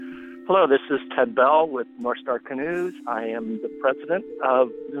Hello, this is Ted Bell with North Star Canoes. I am the president of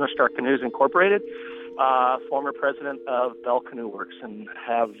North Star Canoes Incorporated, former president of Bell Canoe Works, and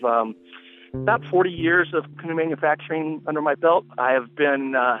have about 40 years of canoe manufacturing under my belt. I have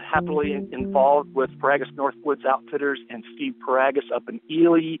been happily involved with Paragus Northwoods Outfitters and Steve Paragus up in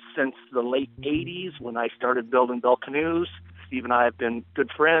Ely since the late 80s when I started building Bell Canoes. Steve and I have been good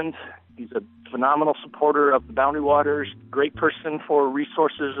friends. He's a phenomenal supporter of the Boundary Waters, great person for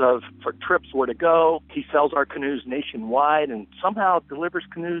resources for trips, where to go. He sells our canoes nationwide and somehow delivers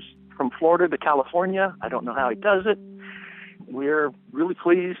canoes from Florida to California. I don't know how he does it. We're really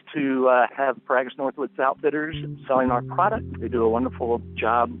pleased to have Paragus Northwoods Outfitters selling our product. They do a wonderful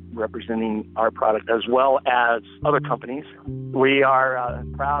job representing our product as well as other companies. We are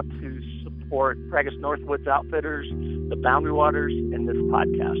proud to support Paragus Northwoods Outfitters, the Boundary Waters, and this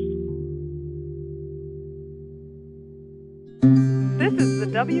podcast. This is the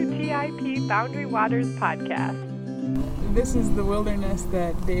WTIP Boundary Waters podcast. This is the wilderness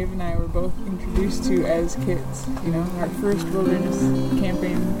that Dave and I were both introduced to as kids. You know, our first wilderness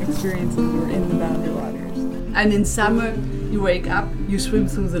camping experiences were in the Boundary Waters. And in summer, you wake up, you swim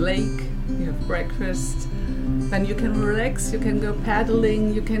through the lake, you have breakfast, then you can relax, you can go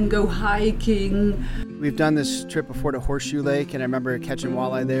paddling, you can go hiking. We've done this trip before to Horseshoe Lake, and I remember catching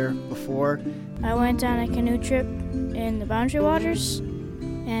walleye there before. I went on a canoe trip in the Boundary Waters,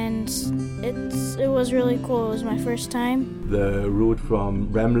 and it was really cool. It was my first time. The route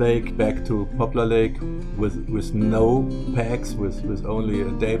from Ram Lake back to Poplar Lake with no packs, with only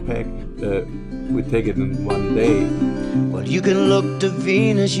a day pack, we take it in one day. Well, you can look to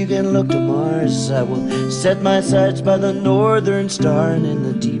Venus, you can look to Mars. I will set my sights by the northern star, and in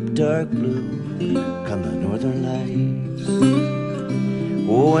the deep dark blue come the northern lights.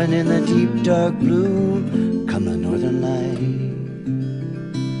 Oh, and in the deep dark blue come the northern lights.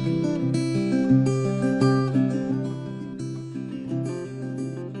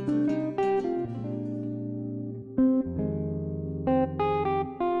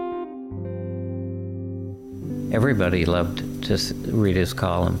 Everybody loved to read his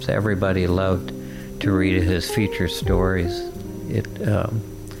columns. Everybody loved to read his feature stories.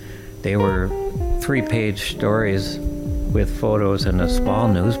 They were 3-page stories with photos in a small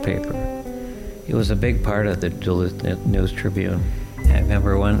newspaper. It was a big part of the Duluth News Tribune. I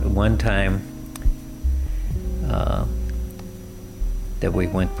remember one time that we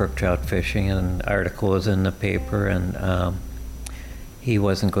went brook trout fishing, and an article was in the paper, and he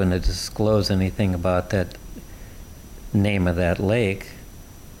wasn't going to disclose anything about that name of that lake.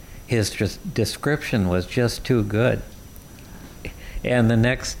 His description was just too good, and the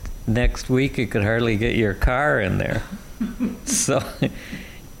next week you could hardly get your car in there. So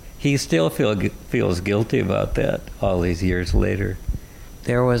he still feels guilty about that all these years later.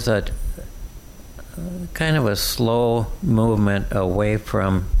 There was a kind of a slow movement away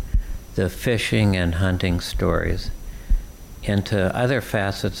from the fishing and hunting stories into other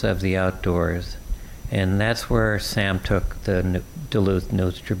facets of the outdoors. And that's where Sam took the Duluth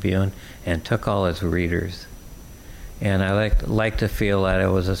News Tribune and took all his readers. And I like to feel that it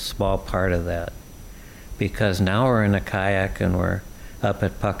was a small part of that, because now we're in a kayak and we're up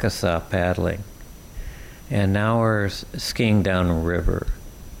at Puckasaw paddling. And now we're skiing down a river.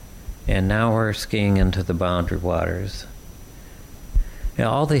 And now we're skiing into the Boundary Waters. And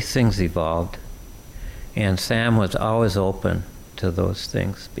all these things evolved. And Sam was always open to those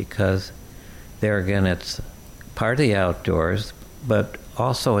things, because there again, it's part of the outdoors, but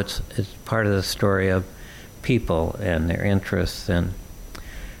also it's part of the story of people and their interests and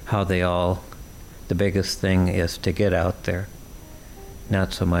how the biggest thing is to get out there,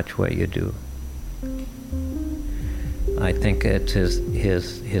 not so much what you do. I think it's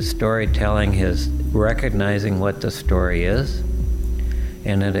his storytelling, his recognizing what the story is,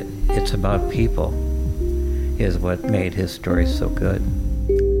 and it's about people, is what made his story so good.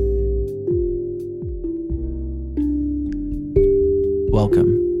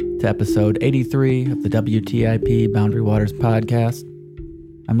 Welcome to episode 83 of the WTIP Boundary Waters podcast.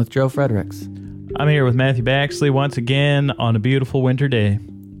 I'm with Joe Fredericks. I'm here with Matthew Baxley once again on a beautiful winter day.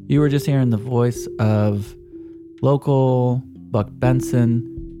 You were just hearing the voice of local Buck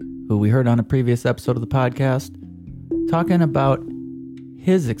Benson, who we heard on a previous episode of the podcast, talking about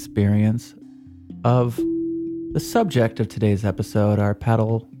his experience of the subject of today's episode, our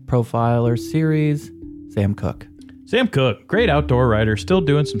paddle profiler series, Sam Cook. Sam Cook, great outdoor writer, still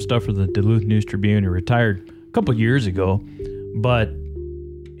doing some stuff for the Duluth News Tribune. He retired a couple years ago, but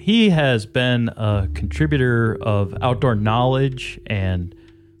he has been a contributor of outdoor knowledge and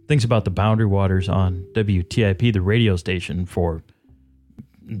things about the Boundary Waters on WTIP, the radio station, for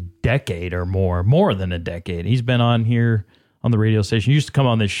decade or more than a decade. He's been on here on the radio station. He used to come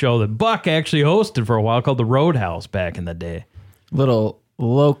on this show that Buck actually hosted for a while called The Roadhouse back in the day. Little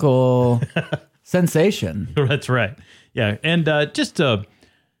local sensation. That's right. Yeah. And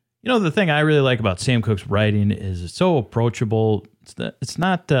the thing I really like about Sam Cooke's writing is it's so approachable. It's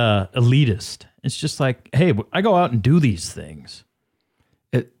not elitist. It's just like, hey, I go out and do these things.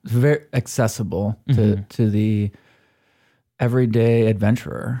 It's very accessible to the everyday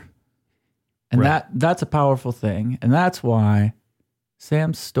adventurer. And that's a powerful thing. And that's why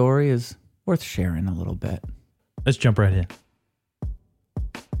Sam's story is worth sharing a little bit. Let's jump right in.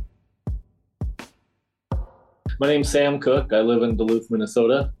 My name's Sam Cooke. I live in Duluth,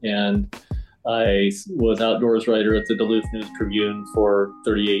 Minnesota, and I was outdoors writer at the Duluth News Tribune for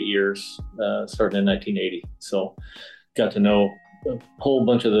 38 years, starting in 1980. So got to know a whole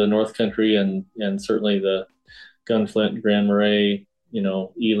bunch of the North Country and certainly the Gunflint, Grand Marais,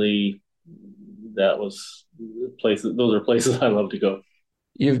 Ely. That was places. Those are places I love to go.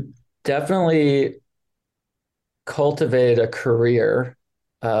 You've definitely cultivated a career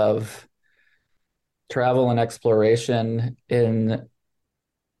of travel and exploration in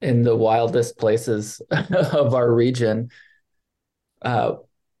the wildest places of our region. I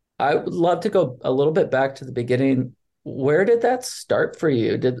would love to go a little bit back to the beginning. Where did that start for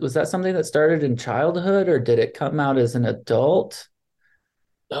you? Was that something that started in childhood, or did it come out as an adult?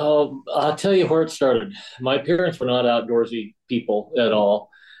 I'll tell you where it started. My parents were not outdoorsy people at all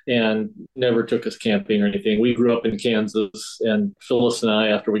and never took us camping or anything. We grew up in Kansas, and Phyllis and I,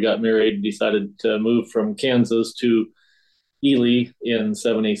 after we got married, decided to move from Kansas to Ely in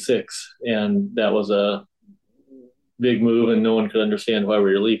 76. And that was a big move, and no one could understand why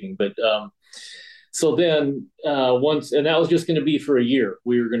we were leaving. But so then once, and that was just going to be for a year.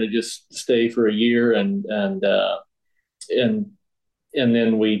 We were going to just stay for a year, and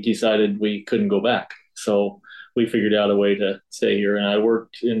then we decided we couldn't go back. So we figured out a way to stay here. And I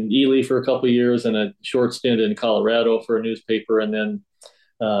worked in Ely for a couple of years and a short stint in Colorado for a newspaper, and then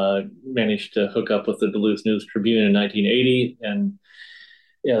managed to hook up with the Duluth News Tribune in 1980 and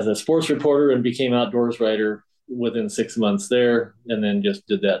as a sports reporter, and became outdoors writer within 6 months there, and then just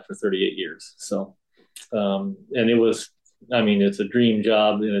did that for 38 years. So, and it was, it's a dream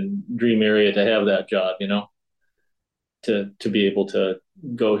job in a dream area to have that job, to be able to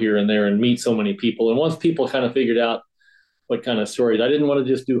go here and there and meet so many people. And once people kind of figured out what kind of stories, I didn't want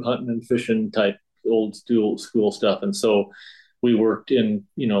to just do hunting and fishing type old school stuff. And so we worked in,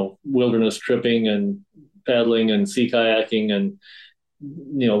 wilderness tripping and paddling and sea kayaking and,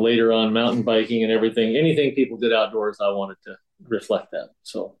 later on mountain biking and everything. Anything people did outdoors, I wanted to reflect that.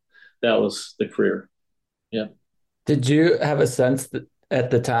 So that was the career. Yeah. Did you have a sense that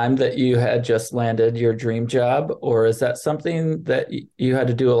at the time that you had just landed your dream job, or is that something that you had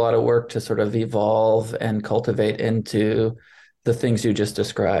to do a lot of work to sort of evolve and cultivate into the things you just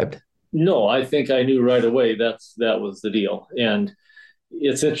described? No, I think I knew right away that was the deal. And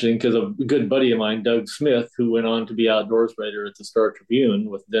it's interesting because a good buddy of mine, Doug Smith, who went on to be outdoors writer at the Star Tribune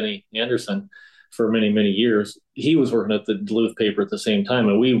with Denny Anderson for many, many years, he was working at the Duluth paper at the same time.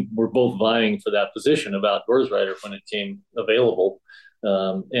 And we were both vying for that position of outdoors writer when it came available.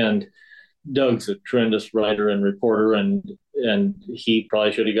 And Doug's a tremendous writer and reporter, and he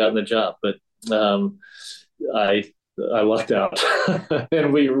probably should have gotten the job, but I lucked out.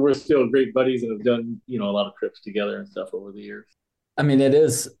 And we're still great buddies and have done a lot of trips together and stuff over the years. It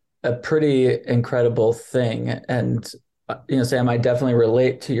is a pretty incredible thing, and Sam, I definitely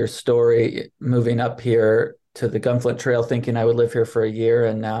relate to your story moving up here to the Gunflint Trail, thinking I would live here for a year,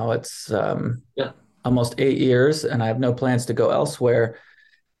 and now it's almost 8 years, and I have no plans to go elsewhere.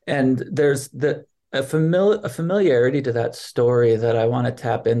 And there's a familiarity to that story that I want to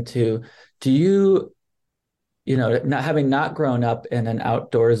tap into. Do you, not having not grown up in an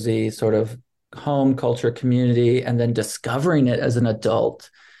outdoorsy sort of home culture community and then discovering it as an adult,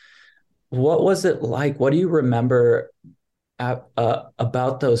 what was it like? What do you remember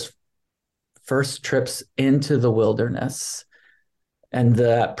about those first trips into the wilderness and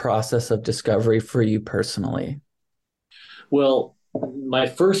that process of discovery for you personally? Well, my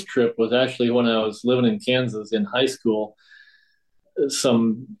first trip was actually when I was living in Kansas in high school.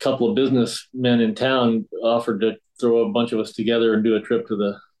 Some couple of businessmen in town offered to throw a bunch of us together and do a trip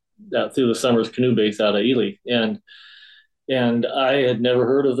through the Summers canoe base out of Ely. And I had never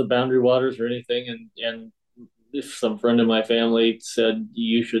heard of the Boundary Waters or anything. And if some friend of my family said,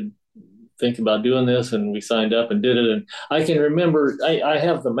 you should think about doing this, and we signed up and did it. And I can remember, I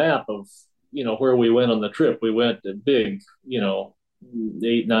have the map of, where we went on the trip. We went a big,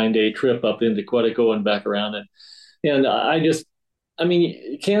 8-9 day trip up into Quetico and back around. And I I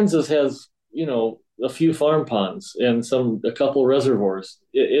mean, Kansas has, a few farm ponds and a couple reservoirs.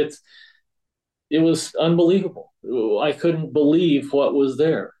 It was unbelievable. I couldn't believe what was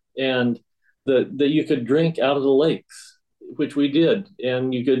there, and that you could drink out of the lakes, which we did,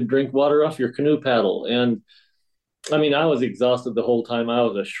 and you could drink water off your canoe paddle. And I mean, I was exhausted the whole time. I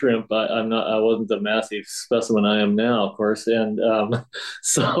was a shrimp. I wasn't the massive specimen I am now, of course. And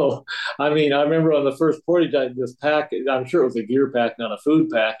so, I mean, I remember on the first portage, this pack, I'm sure it was a gear pack, not a food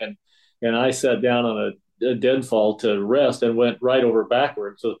pack. And I sat down on a deadfall to rest and went right over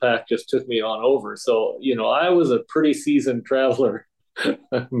backwards. So the pack just took me on over. So, I was a pretty seasoned traveler,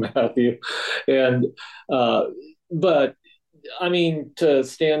 Matthew. And, but I mean, to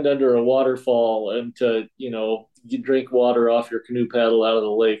stand under a waterfall and to, you drink water off your canoe paddle out of the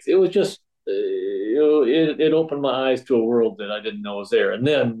lakes, it was just, it opened my eyes to a world that I didn't know was there. And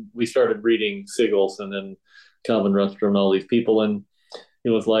then we started reading Siggels and then Calvin Rutherford and all these people. And it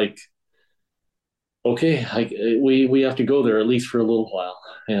was like, okay, we have to go there at least for a little while.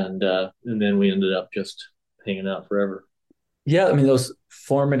 And then we ended up just hanging out forever. Yeah. I mean, those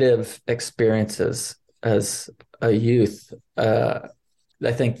formative experiences as a youth, I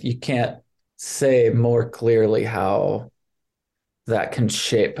think you can't say more clearly how that can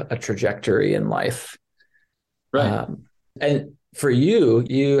shape a trajectory in life. Right. And for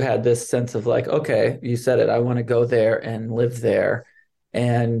you had this sense of like, okay, you said it, I want to go there and live there.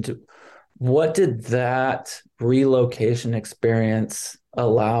 And what did that relocation experience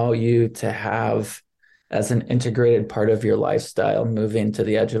allow you to have as an integrated part of your lifestyle moving to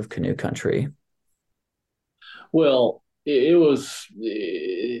the edge of canoe country? Well, it was,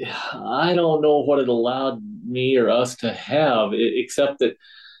 I don't know what it allowed me or us to have, except that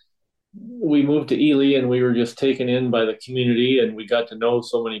we moved to Ely and we were just taken in by the community, and we got to know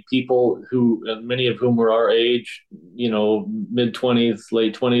so many people who, many of whom were our age, mid-20s,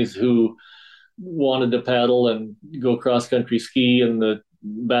 late 20s, who wanted to paddle and go cross-country ski in the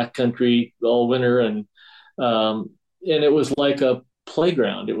backcountry all winter. And it was like a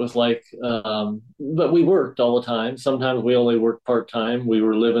playground. It was like, but we worked all the time. Sometimes we only worked part-time. We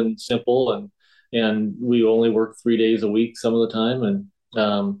were living simple, and we only worked 3 days a week some of the time. And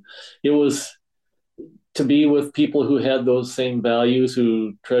it was to be with people who had those same values,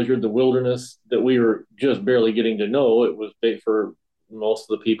 who treasured the wilderness that we were just barely getting to know. It was big for most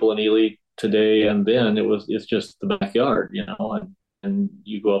of the people in Ely today, and then it's just the backyard, and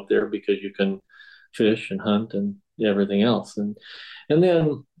you go up there because you can fish and hunt and everything else. And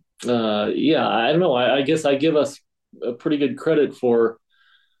then, I don't know. I guess I give us a pretty good credit for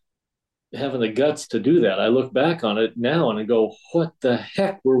having the guts to do that. I look back on it now and I go, what the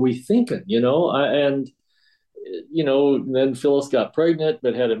heck were we thinking? And then Phyllis got pregnant,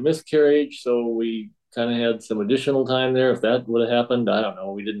 but had a miscarriage. So we kind of had some additional time there. If that would have happened, I don't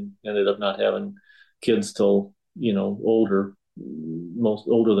know. We ended up not having kids till, older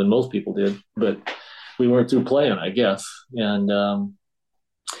than most people did, but we weren't through playing, I guess. And and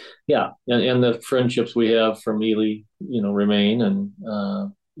the friendships we have from Ely, remain. And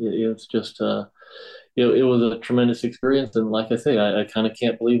it's just, it was a tremendous experience. And like I say, I kind of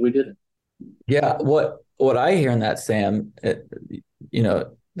can't believe we did it. Yeah. What I hear in that, Sam, I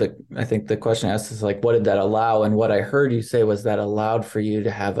think the question asked is like, what did that allow? And what I heard you say was that allowed for you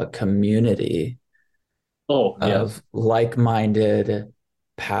to have a community of like-minded,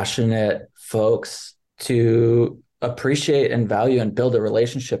 passionate folks to appreciate and value and build a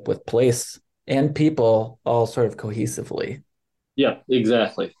relationship with place and people all sort of cohesively. Yeah,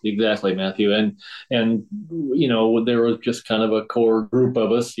 exactly, Matthew. And there was just kind of a core group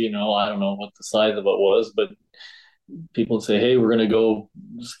of us. I don't know what the size of it was, but people would say, hey, we're going to go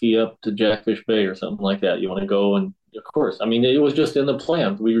ski up to Jackfish Bay or something like that. You want to go? And of course, I mean, it was just in the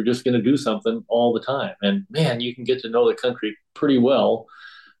plan. We were just going to do something all the time. And man, you can get to know the country pretty well,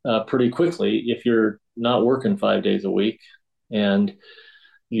 pretty quickly if you're not working 5 days a week and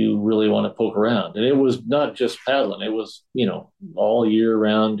you really want to poke around. And it was not just paddling. It was, all year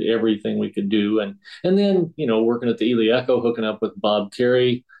round, everything we could do. And then, working at the Ely Echo, hooking up with Bob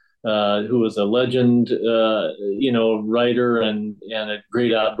Carey, who was a legend, writer and a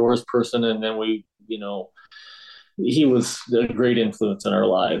great outdoors person. And then he was a great influence in our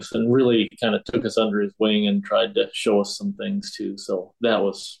lives and really kind of took us under his wing and tried to show us some things too. So that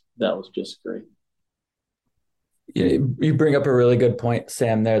was just great. You bring up a really good point,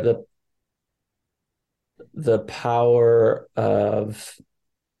 Sam, there, the power of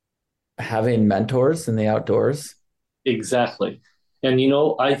having mentors in the outdoors. Exactly. And,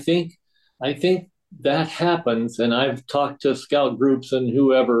 I think that happens. And I've talked to scout groups and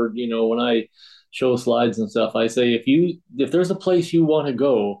whoever, when I show slides and stuff. I say, if there's a place you want to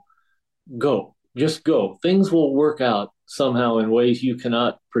go, go. Just go. Things will work out somehow in ways you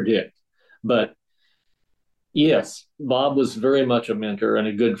cannot predict. But yes, Bob was very much a mentor and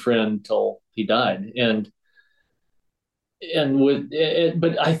a good friend till he died.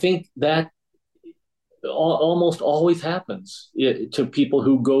 But I think that almost always happens to people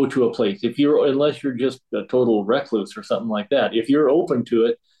who go to a place. Unless you're just a total recluse or something like that, if you're open to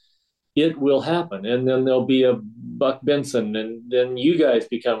it, it will happen. And then there'll be a Buck Benson, and then you guys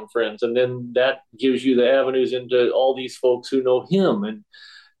become friends. And then that gives you the avenues into all these folks who know him. And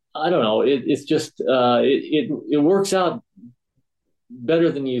I don't know, it's just, it works out better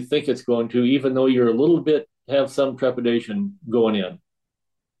than you think it's going to, even though you're a little bit, have some trepidation going in.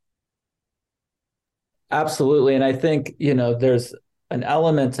 Absolutely. And I think, there's an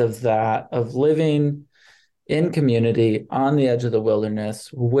element of that, of living in community on the edge of the wilderness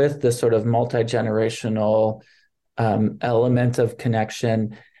with this sort of multi-generational element of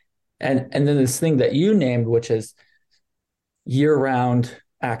connection. And then this thing that you named, which is year-round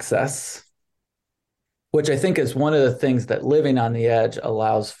access, which I think is one of the things that living on the edge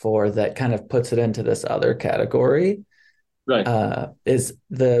allows for, that kind of puts it into this other category. Right. Is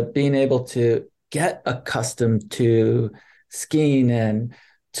the being able to get accustomed to skiing and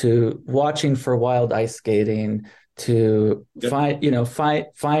to watching for wild ice skating, to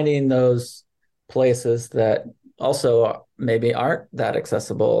finding those places that also maybe aren't that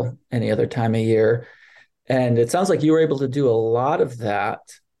accessible any other time of year. And it sounds like you were able to do a lot of that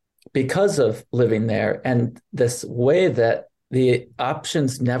because of living there, and this way that the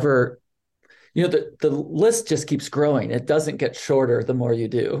options never, the list just keeps growing. It doesn't get shorter the more you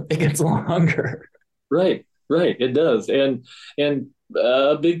do. It gets longer. Right. It does. And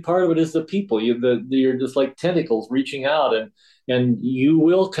a big part of it is the people. You're just like tentacles reaching out, and you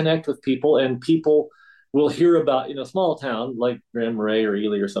will connect with people, and people will hear about, small town like Grand Marais or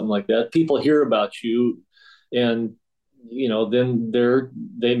Ely or something like that. People hear about you, and then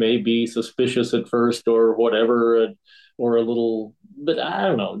they may be suspicious at first or whatever, or a little, but I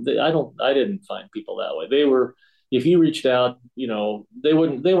don't know. I didn't find people that way. They were, if you reached out, they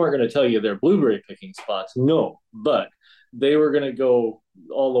weren't going to tell you their blueberry picking spots. No, but they were going to go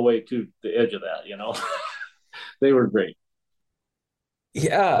all the way to the edge of that, They were great.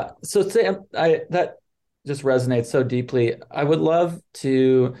 Yeah. So Sam, that just resonates so deeply. I would love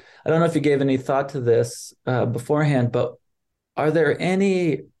to, I don't know if you gave any thought to this beforehand, but are there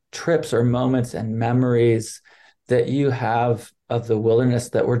any trips or moments and memories that you have of the wilderness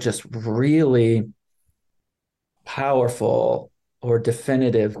that were just really powerful or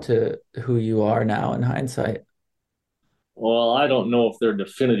definitive to who you are now in hindsight? Well, I don't know if they're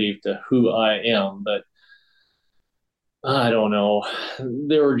definitive to who I am, but I don't know.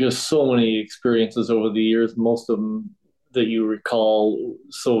 There were just so many experiences over the years. Most of them that you recall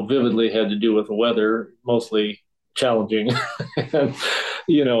so vividly had to do with the weather, mostly challenging. And,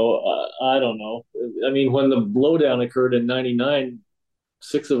 I don't know. I mean, when the blowdown occurred in '99,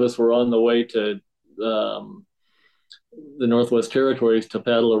 6 of us were on the way to the Northwest Territories to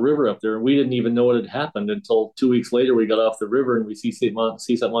paddle a river up there, and we didn't even know what had happened until 2 weeks later. We got off the river and we see something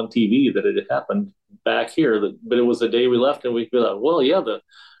on TV that it had happened back here. But it was the day we left, and we thought, well, yeah, the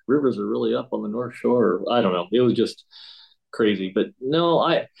rivers are really up on the North Shore. I don't know. It was just crazy. But no,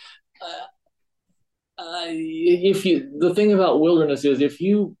 the thing about wilderness is, if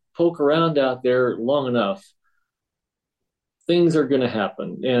you poke around out there long enough, things are going to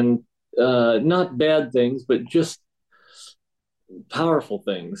happen, and not bad things, but just powerful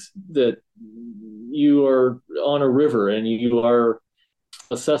things. That you are on a river and you are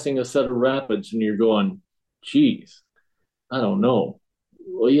assessing a set of rapids, and you're going, geez, I don't know.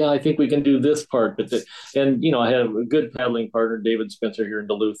 Well, yeah, I think we can do this part, but I have a good paddling partner, David Spencer, here in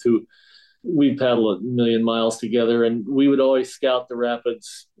Duluth, who we paddle 1 million miles together, and we would always scout the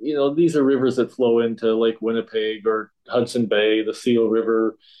rapids. These are rivers that flow into Lake Winnipeg or Hudson Bay, the Seal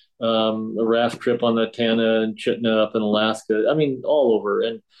River, a raft trip on the Tana and Chitna up in Alaska. I mean, all over.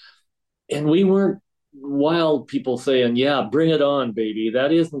 And we weren't wild people saying, yeah, bring it on, baby.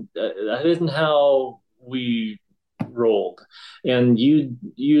 That isn't how we rolled. And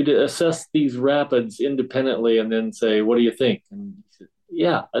you'd assess these rapids independently and then say, what do you think? And he said,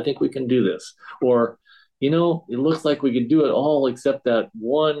 yeah, I think we can do this. Or, it looks like we could do it all except that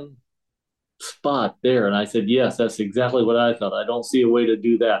one spot there. And I said, yes, that's exactly what I thought. I don't see a way to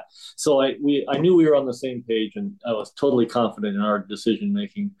do that. So I knew we were on the same page, and I was totally confident in our decision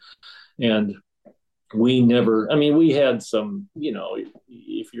making. And we had some,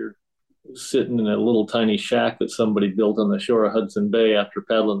 if you're sitting in a little tiny shack that somebody built on the shore of Hudson Bay after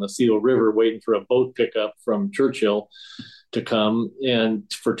paddling the Seal River, waiting for a boat pickup from Churchill to come, and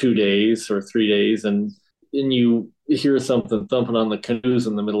for 2 days or 3 days, and you hear something thumping on the canoes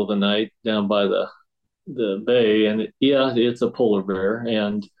in the middle of the night down by the bay, and it's a polar bear,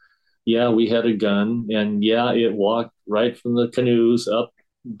 and we had a gun, and it walked right from the canoes up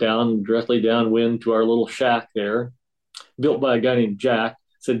down directly downwind to our little shack there, built by a guy named Jack.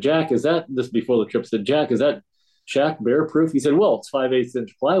 Said, Jack, is that, this before the trip, said, Jack, is that shack bear proof? He said, well, it's 5/8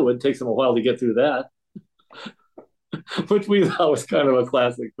 inch plywood. It takes them a while to get through that. Which we thought was kind of a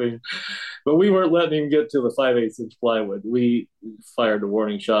classic thing. But we weren't letting him get to the 5/8 inch plywood. We fired a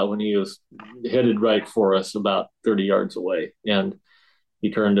warning shot when he was headed right for us about 30 yards away. And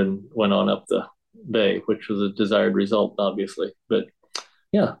he turned and went on up the bay, which was a desired result, obviously. But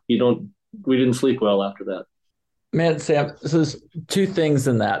we didn't sleep well after that. Man, Sam, so there's two things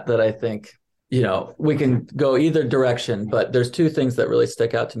in that I think, we can go either direction, but there's two things that really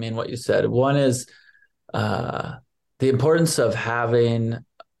stick out to me in what you said. One is the importance of having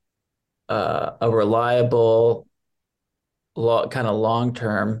a reliable, kind of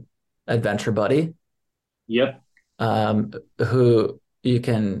long-term adventure buddy. Yep. Who you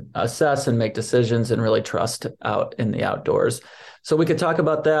can assess and make decisions and really trust out in the outdoors. So we could talk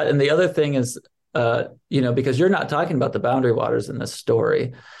about that. And the other thing is, because you're not talking about the Boundary Waters in this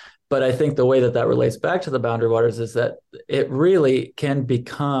story, but I think the way that relates back to the Boundary Waters is that it really can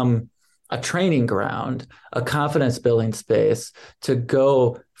become a training ground, a confidence building space to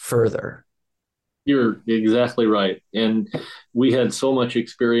go further. You're exactly right. And we had so much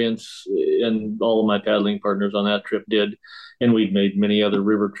experience, and all of my paddling partners on that trip did. And we'd made many other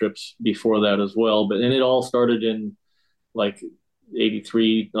river trips before that as well. And it all started in like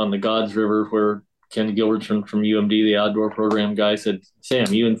 83 on the Gods River, where Ken Gilbertson from UMD, the outdoor program guy, said,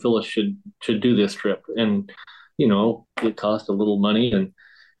 Sam, you and Phyllis should do this trip. And, it cost a little money, and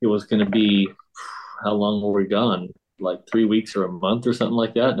it was going to be, how long were we gone? Like 3 weeks or a month or something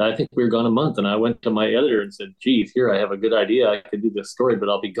like that. And I think we were gone a month. And I went to my editor and said, geez, here, I have a good idea. I could do this story, but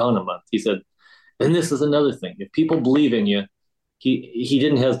I'll be gone a month. He said, and this is another thing. If people believe in you, he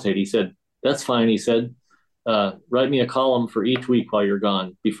didn't hesitate. He said, that's fine. He said, write me a column for each week while you're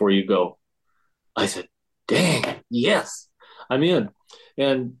gone before you go. I said, dang, yes, I'm in.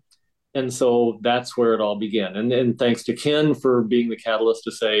 And so that's where it all began. And then thanks to Ken for being the catalyst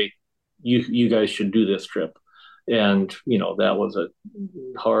to say, you guys should do this trip. And, that was a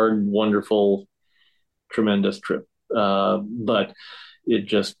hard, wonderful, tremendous trip. But it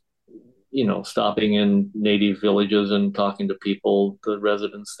just, stopping in native villages and talking to people, the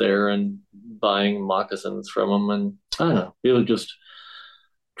residents there, and buying moccasins from them. And I don't know, it was just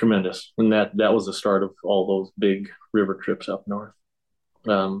tremendous. And that was the start of all those big river trips up north.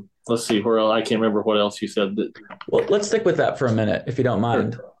 Let's see, where else, I can't remember what else you said. Well, let's stick with that for a minute, if you don't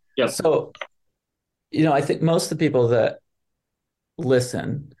mind. Sure. Yep. So, I think most of the people that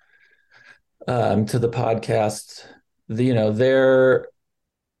listen to the podcast, they're,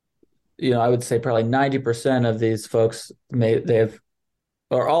 I would say probably 90% of these folks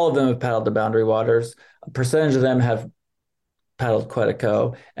all of them have paddled the Boundary Waters. A percentage of them have paddled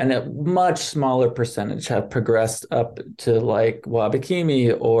Quetico, and a much smaller percentage have progressed up to like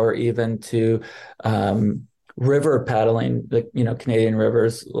Wabakimi, or even to river paddling, the Canadian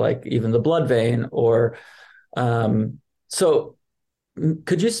rivers, like even the Blood Vein, or so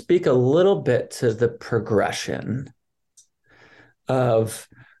could you speak a little bit to the progression of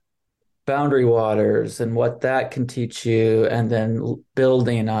Boundary Waters and what that can teach you, and then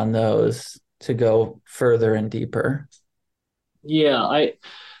building on those to go further and deeper? Yeah, I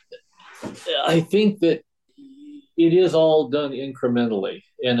think that it is all done incrementally.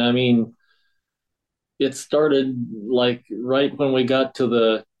 And I mean, it started like right when we got to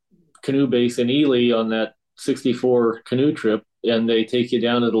the canoe base in Ely on that 64 canoe trip, and they take you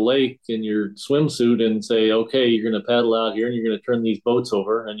down to the lake in your swimsuit and say, okay, you're going to paddle out here and you're going to turn these boats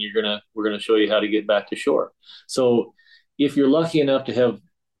over, and we're going to show you how to get back to shore. So if you're lucky enough to have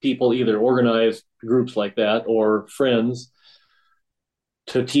people either organize groups like that or friends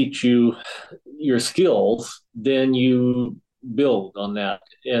to teach you your skills, then you build on that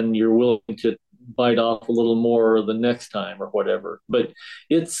and you're willing to bite off a little more the next time or whatever. But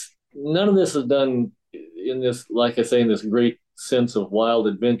none of this is done in this, like I say, in this great sense of wild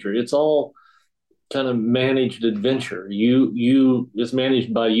adventure. It's all kind of managed adventure. It's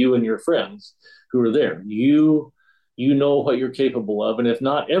managed by you and your friends who are there. You know what you're capable of. And if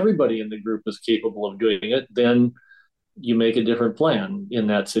not everybody in the group is capable of doing it, then you make a different plan in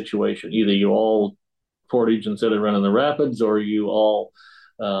that situation. Either you all portage instead of running the rapids, or you all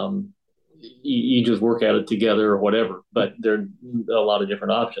you just work at it together or whatever. But there are a lot of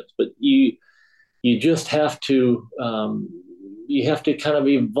different options. But you just have to kind of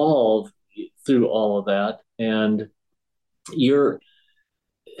evolve through all of that. And I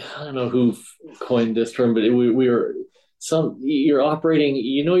don't know who coined this term, but you're operating,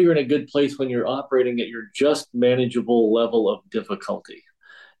 you're in a good place when you're operating at your just manageable level of difficulty.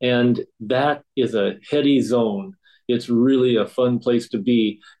 And that is a heady zone. It's really a fun place to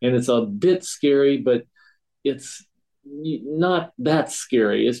be. And it's a bit scary, but it's not that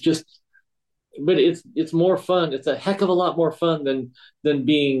scary. But it's more fun. It's a heck of a lot more fun than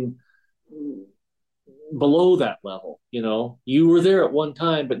being below that level. You were there at one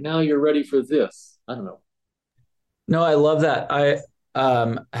time, but now you're ready for this. I don't know. No, I love that. I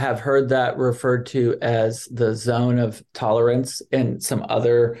have heard that referred to as the zone of tolerance in some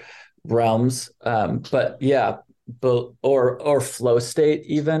other realms. But yeah, or flow state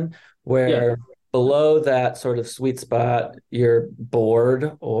even, where below that sort of sweet spot, you're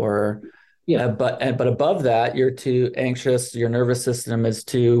bored or but above that, you're too anxious. Your nervous system is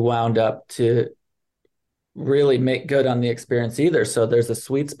too wound up to really make good on the experience either. So there's a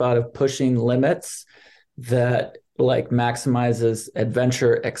sweet spot of pushing limits that like maximizes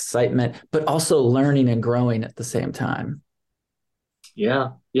adventure, excitement, but also learning and growing at the same time.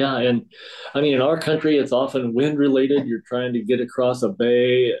 Yeah. And I mean, in our country, it's often wind related. You're trying to get across a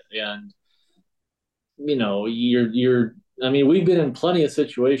bay and, we've been in plenty of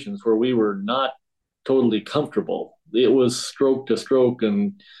situations where we were not totally comfortable. It was stroke to stroke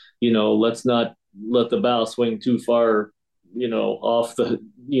and, let's not let the bow swing too far, off the,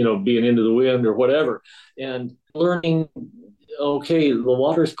 being into the wind or whatever. And learning, okay, the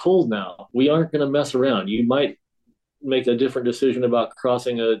water's cold now. We aren't going to mess around. You might make a different decision about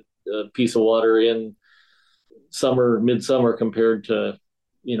crossing a piece of water in midsummer compared to,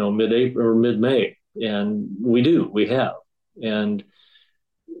 mid-April or mid-May. And we have. And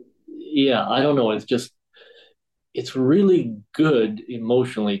yeah, I don't know. It's really good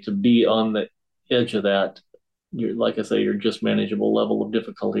emotionally to be on the edge of that. You're, like I say, you're just manageable level of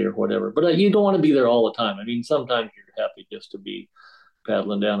difficulty or whatever. But you don't want to be there all the time. I mean, sometimes you're happy just to be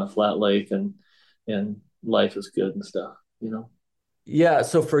paddling down a flat lake and life is good and stuff, Yeah.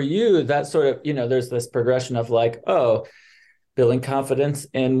 So for you, that sort of, there's this progression of like, building confidence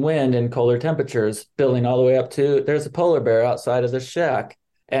in wind and colder temperatures, building all the way up to there's a polar bear outside of the shack.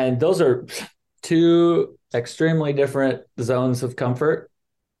 And those are two extremely different zones of comfort.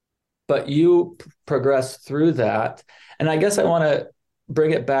 But you progress through that. And I guess I want to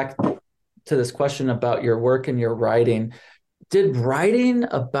bring it back to this question about your work and your writing. Did writing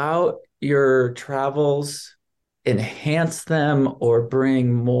about your travels enhance them or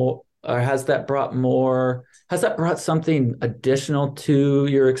bring more, or has that brought something additional to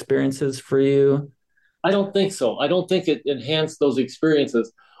your experiences for you? I don't think so. I don't think it enhanced those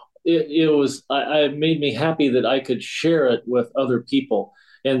experiences. It made me happy that I could share it with other people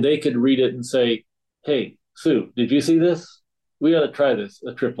and they could read it and say, hey, Sue, did you see this? We ought to try a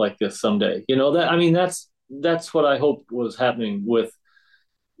trip like this someday. That's what I hoped was happening with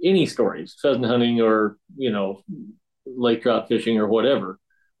any stories, pheasant hunting or, lake trout fishing or whatever.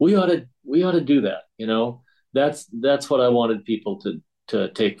 We ought to do that. That's what I wanted people to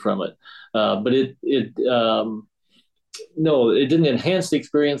take from it. But no, it didn't enhance the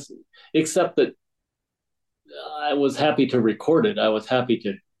experience, except that I was happy to record it. I was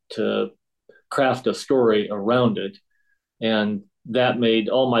happy to craft a story around it. And that made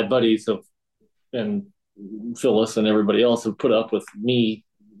all my buddies and Phyllis and everybody else have put up with me,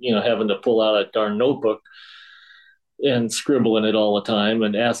 having to pull out a darn notebook and scribble in it all the time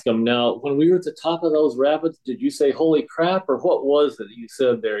and ask them, now, when we were at the top of those rapids, did you say holy crap, or what was it you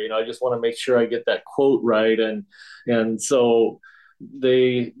said there? I just want to make sure I get that quote right. And so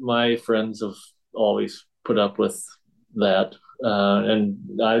my friends have always put up with that. And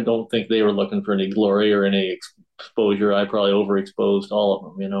I don't think they were looking for any glory or any exposure. I probably overexposed all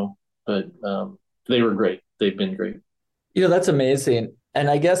of them, but they were great. They've been great. That's amazing.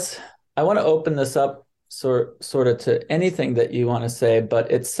 And I guess I want to open this up sort of to anything that you want to say,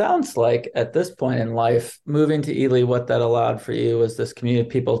 but it sounds like at this point in life, moving to Ely, what that allowed for you was this community of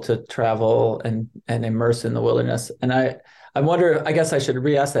people to travel and immerse in the wilderness. And I wonder, I guess I should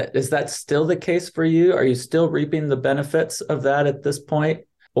re-ask that. Is that still the case for you? Are you still reaping the benefits of that at this point,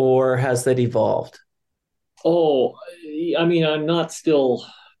 or has that evolved? Oh, I'm not still,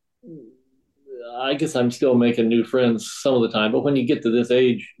 I guess I'm still making new friends some of the time, but when you get to this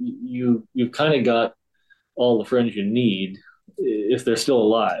age, you've kind of got all the friends you need if they're still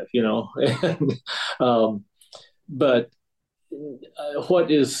alive, but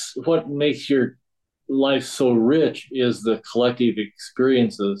what makes your life so rich is the collective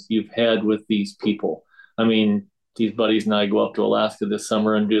experiences you've had with these people. I mean, these buddies and I go up to Alaska this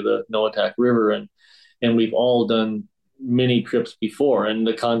summer and do the Noatak River, and we've all done many trips before, and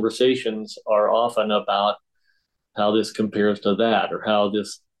the conversations are often about how this compares to that, or how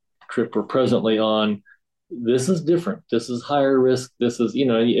this trip we're presently on, this is different, this is higher risk, this is,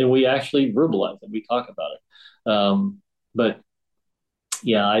 and we actually verbalize it, we talk about it. But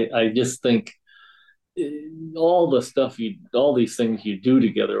yeah, I just think all these things you do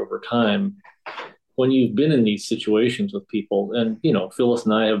together over time, when you've been in these situations with people, and Phyllis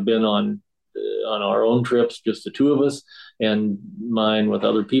and I have been on our own trips, just the two of us, and mine with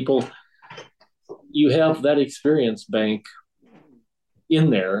other people, you have that experience bank in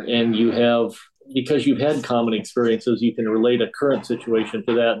there, and because you've had common experiences, you can relate a current situation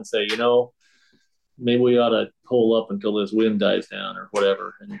to that and say, maybe we ought to hole up until this wind dies down or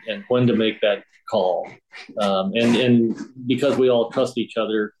whatever, and when to make that call. And because we all trust each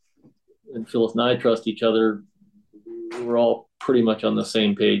other, and Phyllis and I trust each other, we're all pretty much on the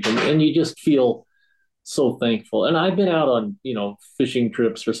same page, and you just feel so thankful. And I've been out on, fishing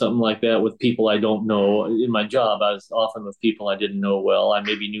trips or something like that with people I don't know. In my job, I was often with people I didn't know well. I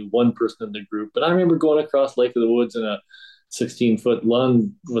maybe knew one person in the group, but I remember going across Lake of the Woods in a 16-foot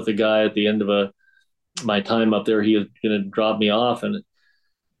lund with a guy at the end of my time up there. He was going to drop me off, and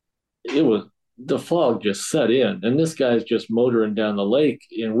the fog just set in, and this guy's just motoring down the lake,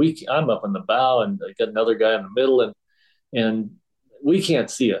 and I'm up on the bow, and I got another guy in the middle, and we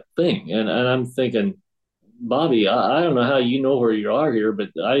can't see a thing. And I'm thinking, Bobby, I don't know how you know where you are here, but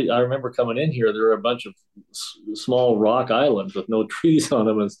I remember coming in here, there were a bunch of small rock islands with no trees on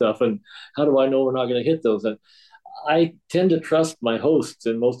them and stuff. And how do I know we're not going to hit those? And I tend to trust my hosts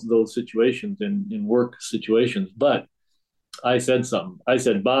in most of those situations, in work situations. But I said something. I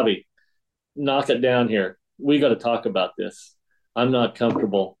said, Bobby, knock it down here. We got to talk about this. I'm not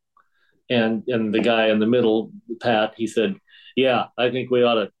comfortable. And the guy in the middle, Pat, he said, yeah, I think we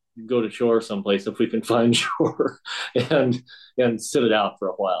ought to go to shore someplace if we can find shore, and sit it out for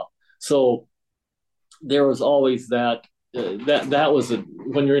a while. So there was always that was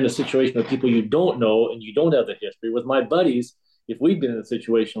when you're in a situation with people you don't know and you don't have the history. With my buddies, if we'd been in a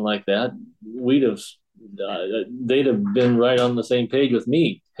situation like that, they'd have been right on the same page with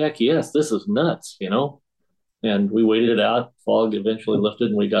me. Heck yes, this is nuts, and we waited it out. Fog eventually lifted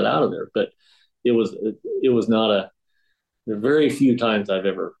and we got out of there. But it was not there are very few times I've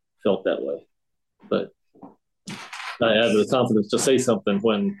ever felt that way, but I have the confidence to say something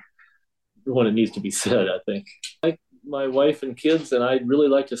when it needs to be said. I think my wife and kids, and I'd really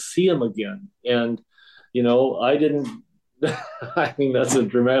like to see them again. And I didn't. I mean, that's a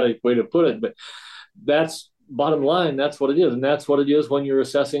dramatic way to put it, but that's bottom line. That's what it is, and that's what it is when you're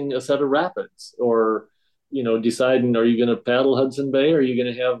assessing a set of rapids, or deciding, are you going to paddle Hudson Bay, or are you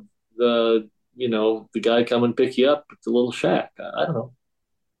going to have the guy come and pick you up at the little shack? I don't know.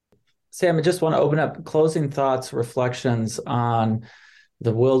 Sam, I just want to open up closing thoughts, reflections on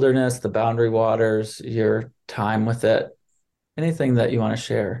the wilderness, the Boundary Waters, your time with it. Anything that you want to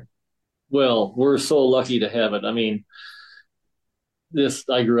share? Well, we're so lucky to have it. I mean,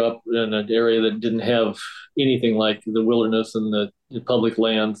 I grew up in an area that didn't have anything like the wilderness and the public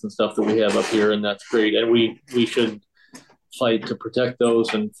lands and stuff that we have up here, and that's great. And we should fight to protect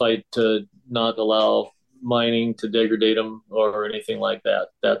those, and fight to not allow mining to degrade them or anything like that.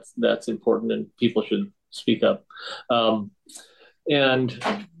 That's important, and people should speak up.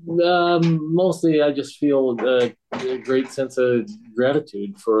 Mostly I just feel a great sense of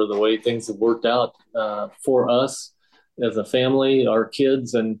gratitude for the way things have worked out for us as a family, our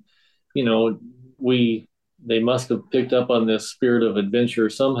kids, and they must have picked up on this spirit of adventure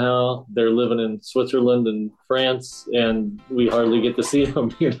somehow. They're living in Switzerland and France, and we hardly get to see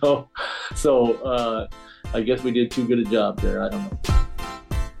them, So I guess we did too good a job there. I don't know.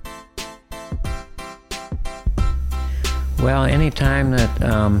 Well, anytime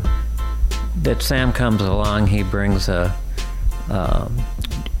that Sam comes along, he brings a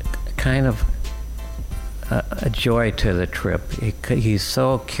kind of a joy to the trip. He's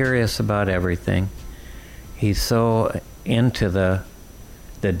so curious about everything. He's so into the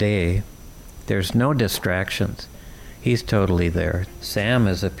day. There's no distractions. He's totally there. Sam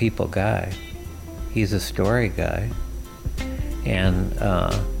is a people guy. He's a story guy. And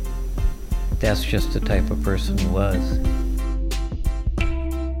that's just the type of person he was.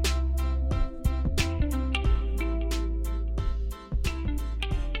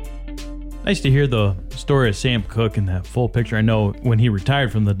 Nice to hear the story of Sam Cooke in that full picture. I know when he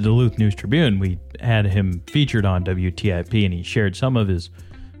retired from the Duluth News-Tribune, we had him featured on WTIP, and he shared some of his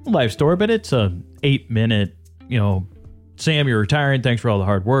life story, but it's a 8-minute, Sam, you're retiring. Thanks for all the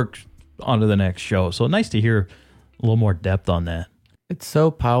hard work. On to the next show. So nice to hear a little more depth on that. It's so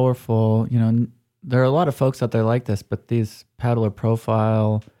powerful. There are a lot of folks out there like this, but these paddler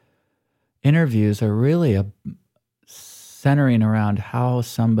profile interviews are really centering around how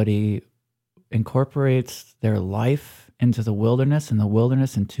somebody incorporates their life into the wilderness and the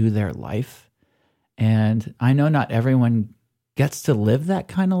wilderness into their life. And I know not everyone gets to live that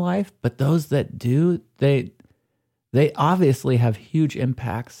kind of life, but those that do, they obviously have huge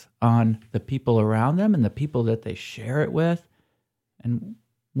impacts on the people around them and the people that they share it with. And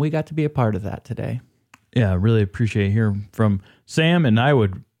we got to be a part of that today. Yeah, I really appreciate hearing from Sam, and I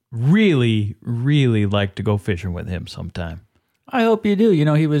would really, really like to go fishing with him sometime. I hope you do.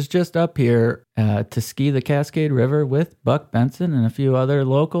 He was just up here to ski the Cascade River with Buck Benson and a few other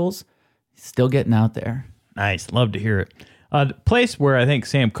locals. He's still getting out there. Nice. Love to hear it. A place where I think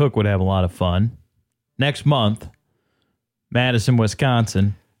Sam Cooke would have a lot of fun. Next month, Madison,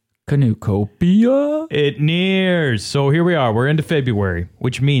 Wisconsin. Canoecopia? It nears. So here we are. We're into February,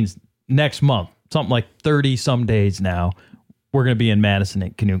 which means next month, something like 30-some days now, we're going to be in Madison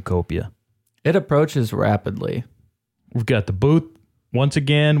at Canoecopia. It approaches rapidly. We've got the booth. Once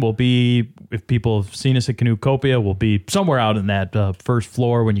again, we'll be, if people have seen us at Canoecopia, we'll be somewhere out in that first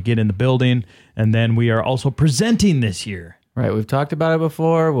floor when you get in the building. And then we are also presenting this year. Right. We've talked about it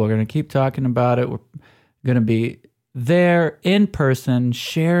before. We're going to keep talking about it. We're going to be there in person,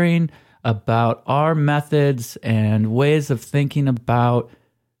 sharing about our methods and ways of thinking about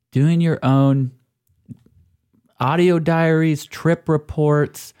doing your own audio diaries, trip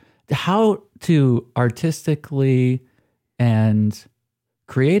reports, how to artistically and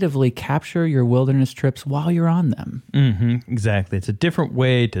creatively capture your wilderness trips while you're on them. Exactly. It's a different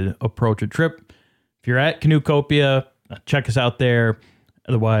way to approach a trip. If you're at Canoecopia, check us out there.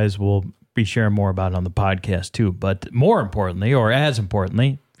 Otherwise, we'll be sharing more about it on the podcast too. But more importantly, or as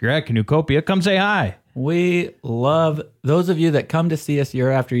importantly, if you're at Canoecopia, come say hi. We love those of you that come to see us year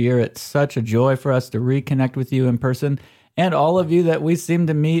after year. It's such a joy for us to reconnect with you in person. And all of you that we seem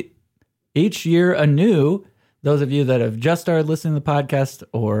to meet each year anew, those of you that have just started listening to the podcast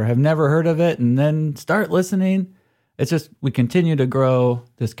or have never heard of it and then start listening. It's just, we continue to grow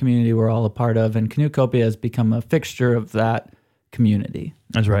this community we're all a part of. And Canoecopia has become a fixture of that community.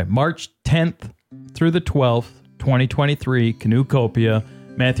 That's right. March 10th through the 12th, 2023, Canoecopia.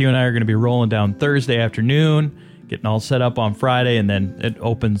 Matthew and I are going to be rolling down Thursday afternoon, getting all set up on Friday, and then it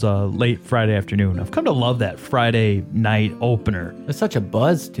opens late Friday afternoon. I've come to love that Friday night opener. There's such a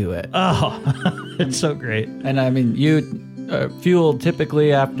buzz to it. Oh, it's so great. And I mean, you fueled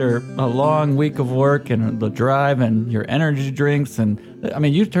typically after a long week of work and the drive and your energy drinks, and I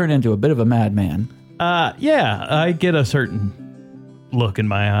mean, you turn into a bit of a madman. Yeah, I get a certain look in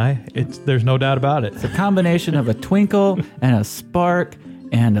my eye. There's no doubt about it. It's a combination of a twinkle and a spark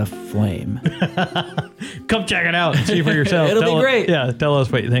and a flame. Come check it out and see for yourself. It'll be great. Tell us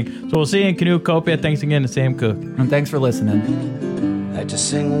what you think. So we'll see you in Canoecopia. Thanks again to Sam Cooke. And thanks for listening. I like to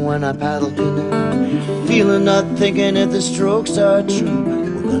sing when I paddle canoe, feeling, not thinking if the strokes are true.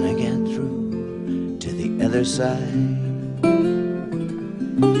 We're gonna get through to the other side.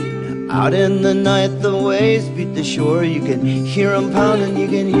 Out in the night, the waves beat the shore. You can hear them pounding, you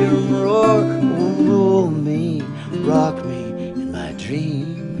can hear them roar. Oh, roll me, rock me in my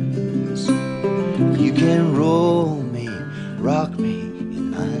dreams. You can roll me, rock me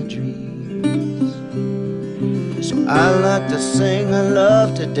in my dreams. So I like to sing, I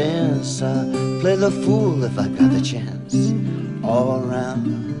love to dance. I play the fool if I got the chance. All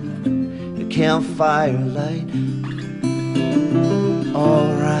around the campfire light,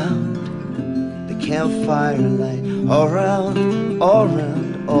 all around campfire light, all round, all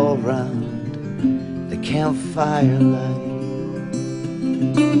round, all round the campfire light.